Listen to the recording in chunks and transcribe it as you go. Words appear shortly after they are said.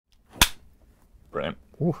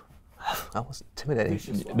Ooh, that was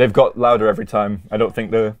intimidating. They've got louder every time. I don't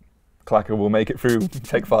think the clacker will make it through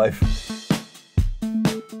take 5.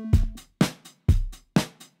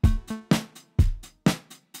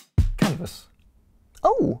 Canvas.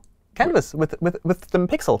 Oh, Canvas with them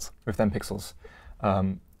pixels. With them pixels.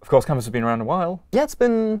 Of course, Canvas has been around a while. Yeah, it's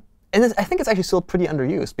been, and I think it's actually still pretty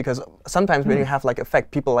underused because sometimes when you have like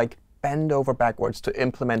effect, people like bend over backwards to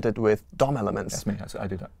implement it with DOM elements. That's me. I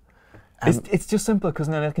do that. It's just simpler because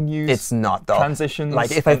then I can use it's not though. Transitions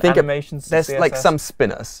like if I think animations. There's like some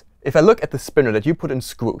spinners. If I look at the spinner that you put in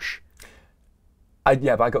Squoosh,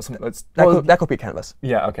 yeah, but I got something that's that could be Canvas.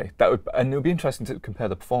 Yeah, okay. And it would be interesting to compare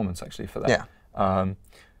the performance actually for that. Yeah.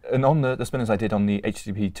 And on the spinners I did on the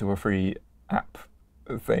HTTP 203 app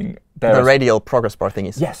thing, the radial progress bar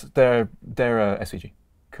thingies. Yes, they're SVG.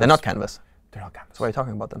 They're not Canvas. They're not Canvas. So why are you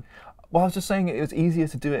talking about them? Well, I was just saying it was easier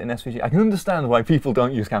to do it in SVG. I can understand why people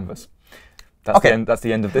don't use Canvas. That's okay. That's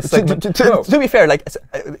the end of this segment. To be fair, like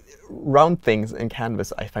round things in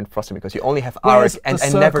Canvas, I find frustrating because you only have arc and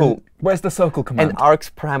never. Where's the circle command? And arc's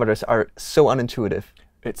parameters are so unintuitive.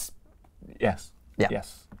 It's yes. Yeah.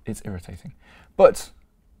 Yes. It's irritating. But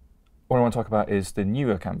what I want to talk about is the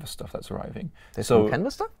newer Canvas stuff that's arriving. There's new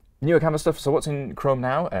Canvas stuff? Newer Canvas stuff. So what's in Chrome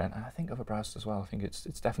now, and I think other browsers as well. I think it's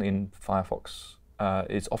definitely in Firefox.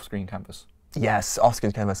 It's off-screen Canvas. Yes,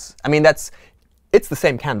 off-screen Canvas. I mean, it's the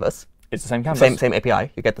same Canvas. It's the same Canvas. Same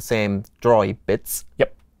API. You get the same drawy bits.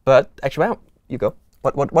 Yep. But actually, well, you go.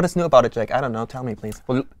 What is new about it, Jake? I don't know. Tell me, please.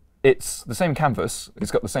 Well, it's the same canvas.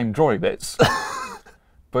 It's got the same drawy bits,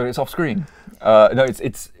 but it's off-screen. No,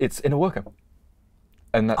 it's in a worker,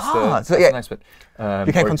 and that's the nice bit.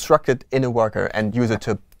 You can construct it in a worker and use it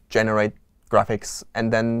to generate graphics,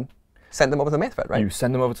 and then send them over to the main thread, right? You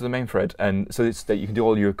send them over to the main thread, and so it's that you can do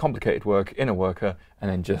all your complicated work in a worker,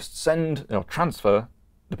 and then just transfer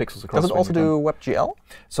the pixels across. Does it also do WebGL?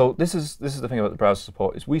 So this is the thing about the browser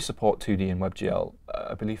support is we support 2D in WebGL.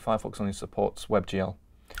 I believe Firefox only supports WebGL.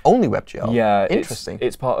 Only WebGL. Yeah, interesting.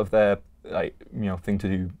 It's part of their thing to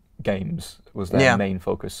do games was their main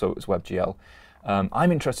focus, so it was WebGL.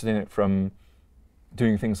 I'm interested in it from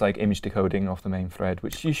doing things like image decoding off the main thread,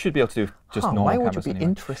 which you should be able to do just normal Why Canvas would you be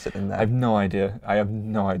interested in that? I have no idea. I have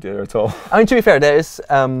no idea at all. I mean, to be fair, there is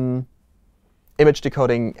image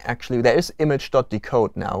decoding. Actually, there is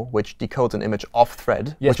image.decode now, which decodes an image off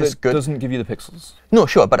thread, yes, which is good. It doesn't give you the pixels. No,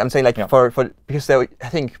 sure, but I'm saying like because I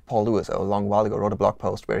think Paul Lewis a long while ago wrote a blog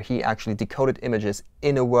post where he actually decoded images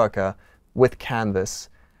in a worker with Canvas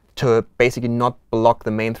to basically not block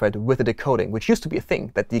the main thread with the decoding, which used to be a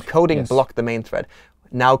thing, that decoding blocked the main thread.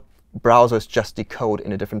 Now browsers just decode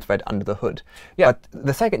in a different thread under the hood. Yeah. But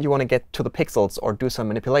the second you want to get to the pixels or do some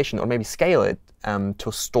manipulation or maybe scale it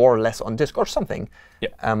to store less on disk or something,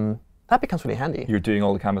 that becomes really handy. You're doing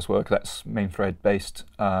all the Canvas work that's main thread based.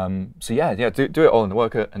 So yeah, do it all in the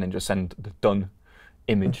worker and then just send the done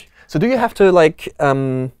image. So do you have to like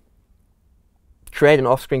create an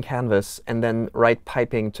off-screen canvas and then write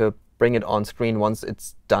piping to bring it on screen once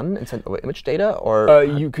it's done and send over image data? Or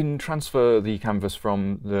you can transfer the canvas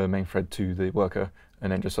from the main thread to the worker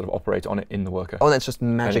and then just sort of operate on it in the worker. Oh, that's just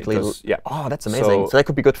magically. Oh, that's amazing. So that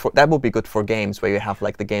could be good for games where you have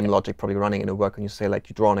like the game logic probably running in a worker and you say like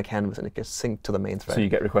you draw on a canvas and it gets synced to the main thread. So you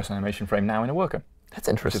get request animation frame now in a worker. That's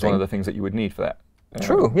interesting. Which is one of the things that you would need for that.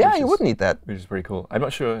 True. Yeah, you would need that. Which is pretty cool. I'm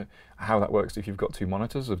not sure how that works if you've got two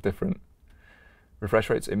monitors of different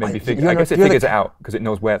refresh rates. It maybe I guess it figures it out because it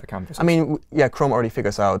knows where the canvas is. I mean, yeah, Chrome already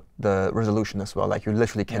figures out the resolution as well. Like you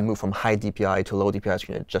literally can move from high DPI to low DPI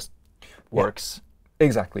screen. It just works.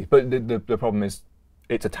 Exactly. But the problem is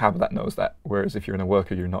it's a tab that knows that, whereas if you're in a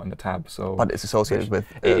worker, you're not in the tab. So but it's associated with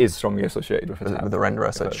it is strongly associated with a tab. With the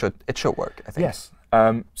renderer, so it should work, I think. Yes.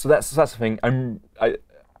 So that's the thing.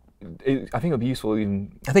 I think it'll be useful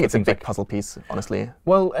even. I think it's a big puzzle piece, honestly.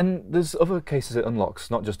 Well, and there's other cases it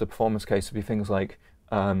unlocks, not just a performance case. It'd be things like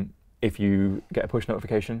if you get a push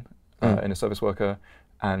notification in a service worker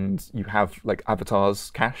and you have like avatars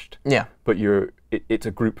cached, but it's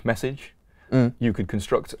a group message. You could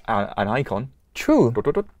construct an icon. True.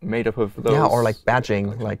 Made up of those. Yeah, or like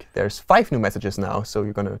badging. Like there's 5 new messages now, so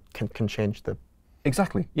you're gonna can change the.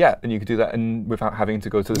 Exactly. Yeah, and you could do that and without having to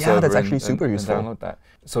go to the server. Yeah, that's actually super useful. And download that.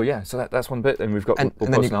 So yeah, so that's one bit, and we've got we'll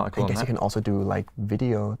post an article I guess you can also do like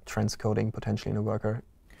video transcoding potentially in a worker,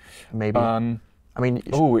 maybe. I mean,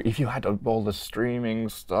 if you had all the streaming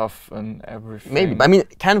stuff and everything. Maybe. I mean,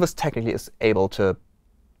 Canvas technically is able to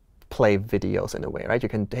play videos in a way, right? You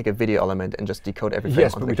can take a video element and just decode everything.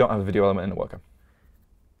 Yes, but we don't have a video element in the worker.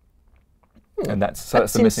 And that's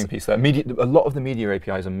the missing piece there. A lot of the media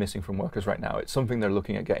APIs are missing from workers right now. It's something they're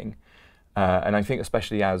looking at getting. And I think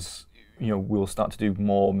especially as we'll start to do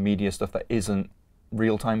more media stuff that isn't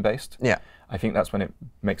real-time based. Yeah. I think that's when it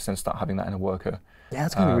makes sense to start having that in a worker. Yeah,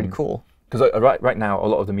 that's going to be really cool. Because right now, a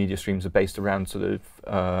lot of the media streams are based around sort of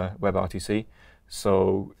WebRTC.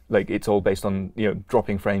 So like it's all based on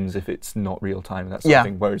dropping frames if it's not real time. That's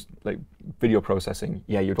something. Whereas like video processing,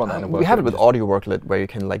 you'd want that in a worker. We have it with Audio Worklet, where you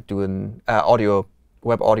can like do an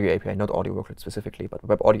web audio API, not Audio Worklet specifically, but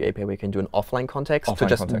web audio API where you can do an offline context to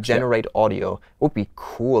just generate audio. It would be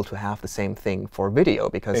cool to have the same thing for video,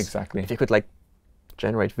 because if you could like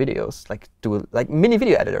generate videos, like do like mini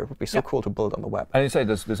video editor, would be so cool to build on the web. And you say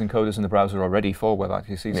there's encoders in the browser already for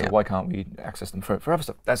WebRTC, so why can't we access them for other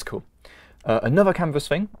stuff? That's cool. Another Canvas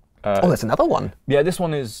thing. That's another one. Yeah, this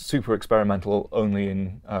one is super experimental, only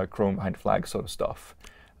in Chrome behind flag sort of stuff.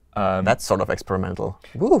 That's sort of experimental.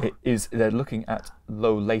 They're looking at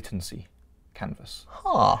low latency Canvas.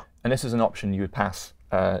 And this is an option you would pass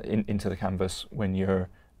into the Canvas when you're,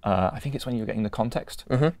 I think it's when you're getting the context,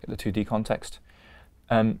 get the 2D context.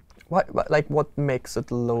 What makes it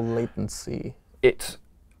low latency?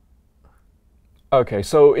 OK,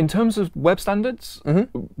 so in terms of web standards,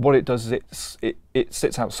 what it does is it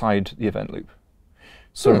sits outside the event loop.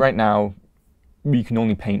 So right now, you can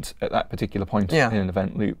only paint at that particular point in an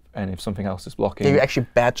event loop, and if something else is blocking, you actually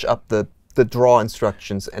batch up the draw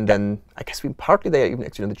instructions, and then I guess partly they even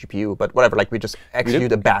execute on the GPU, but whatever. Like we just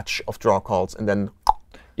execute a batch of draw calls, and then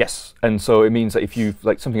yes. And so it means that if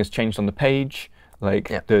something has changed on the page, like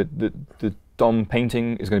the DOM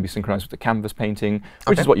painting is going to be synchronized with the canvas painting,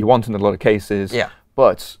 which is what you want in a lot of cases.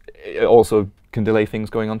 But it also can delay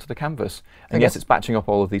things going onto the canvas. And yes, it's batching up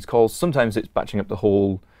all of these calls. Sometimes it's batching up the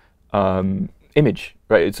whole image,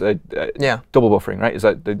 right? It's double buffering, right? Is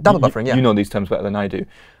that double buffering? Yeah. You know these terms better than I do.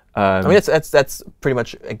 I mean, that's pretty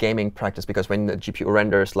much a gaming practice, because when the GPU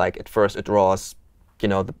renders, like at first it draws,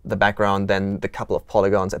 the background, then the couple of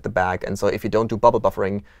polygons at the back, and so if you don't do double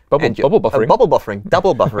buffering,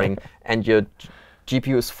 double buffering, and your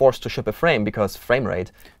GPU is forced to ship a frame because frame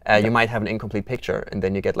rate, you might have an incomplete picture, and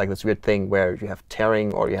then you get like this weird thing where you have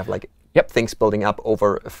tearing, or you have like things building up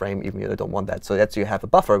over a frame, even though you don't want that. So you have a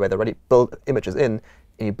buffer where they already build images in,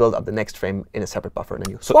 and you build up the next frame in a separate buffer, and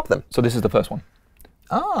then you swap them. So this is the first one,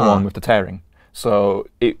 the one with the tearing. So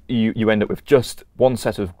you end up with just one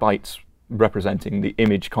set of bytes representing the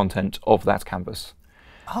image content of that canvas.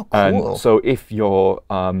 Oh, cool. And so if you're,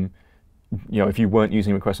 if you weren't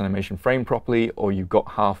using request animation frame properly, or you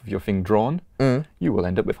got half of your thing drawn, you will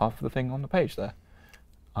end up with half of the thing on the page there.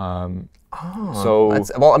 Well,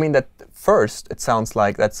 I mean, that first it sounds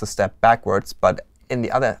like that's a step backwards, but on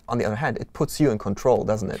the other hand, it puts you in control,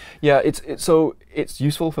 doesn't it? Yeah, so it's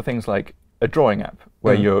useful for things like a drawing app,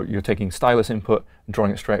 where you're taking stylus input and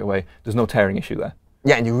drawing it straight away. There's no tearing issue there.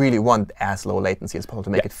 Yeah, and you really want as low latency as possible to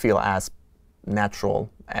make it feel as natural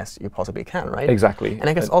as you possibly can, right? Exactly. And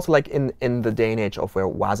I guess also like in the day and age of where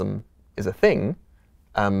WASM is a thing,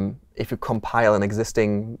 if you compile an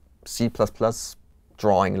existing C++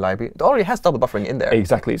 drawing library, it already has double buffering in there.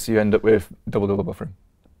 Exactly. So you end up with double buffering.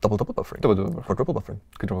 Double buffering. Quadruple buffering.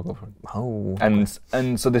 Quadruple buffering. Oh.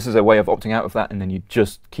 And so this is a way of opting out of that, and then you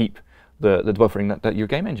just keep the buffering that your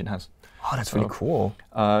game engine has. Oh, that's really cool.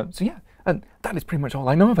 So yeah. And that is pretty much all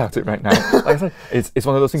I know about it right now. Like I said, it's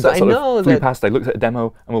one of those things that sort of flew past. I looked at a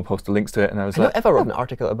demo, and we'll post the links to it. And I was like, Eva wrote an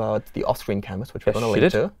article about the off-screen canvas, which we're going to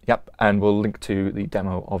link to. Yep, and we'll link to the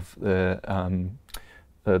demo of the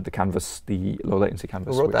canvas, the low latency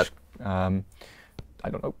canvas. Who wrote that? I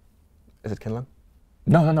don't know. Is it Kinlan?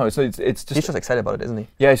 No. It's just. He's just excited about it, isn't he?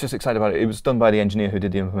 Yeah, he's just excited about it. It was done by the engineer who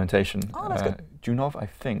did the implementation. Oh, that's good. Junov, I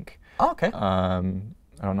think. Oh, OK. I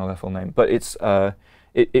don't know their full name, but it's.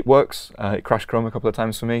 It works. It crashed Chrome a couple of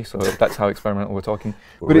times for me, so that's how experimental we're talking.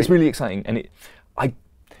 But it's really exciting, and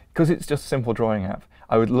because it's just a simple drawing app,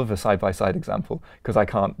 I would love a side-by-side example, because I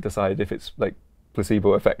can't decide if it's like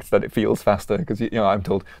placebo effects that it feels faster, because I'm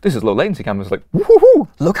told this is low latency canvas, like woohoo!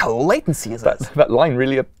 Look how low latency is that line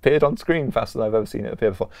really appeared on screen faster than I've ever seen it appear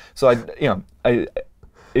before. So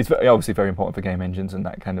it's obviously very important for game engines and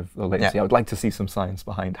that kind of low latency. I would like to see some science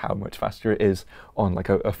behind how much faster it is on like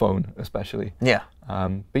a phone, especially. Yeah.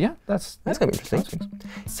 But yeah, that's gonna be interesting.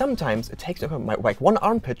 Sometimes it takes like one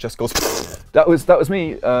armpit just goes. That was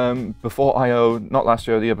me before I/O, not last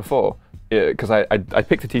year, the year before, because I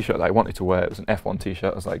picked a T-shirt that I wanted to wear. It was an F1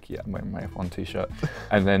 T-shirt. I was like, yeah, I'm wearing my F1 T-shirt.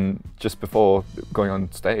 And then just before going on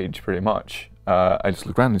stage, pretty much, I just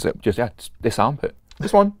looked around and said, just this armpit,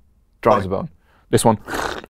 this one, dry as a bone. This one,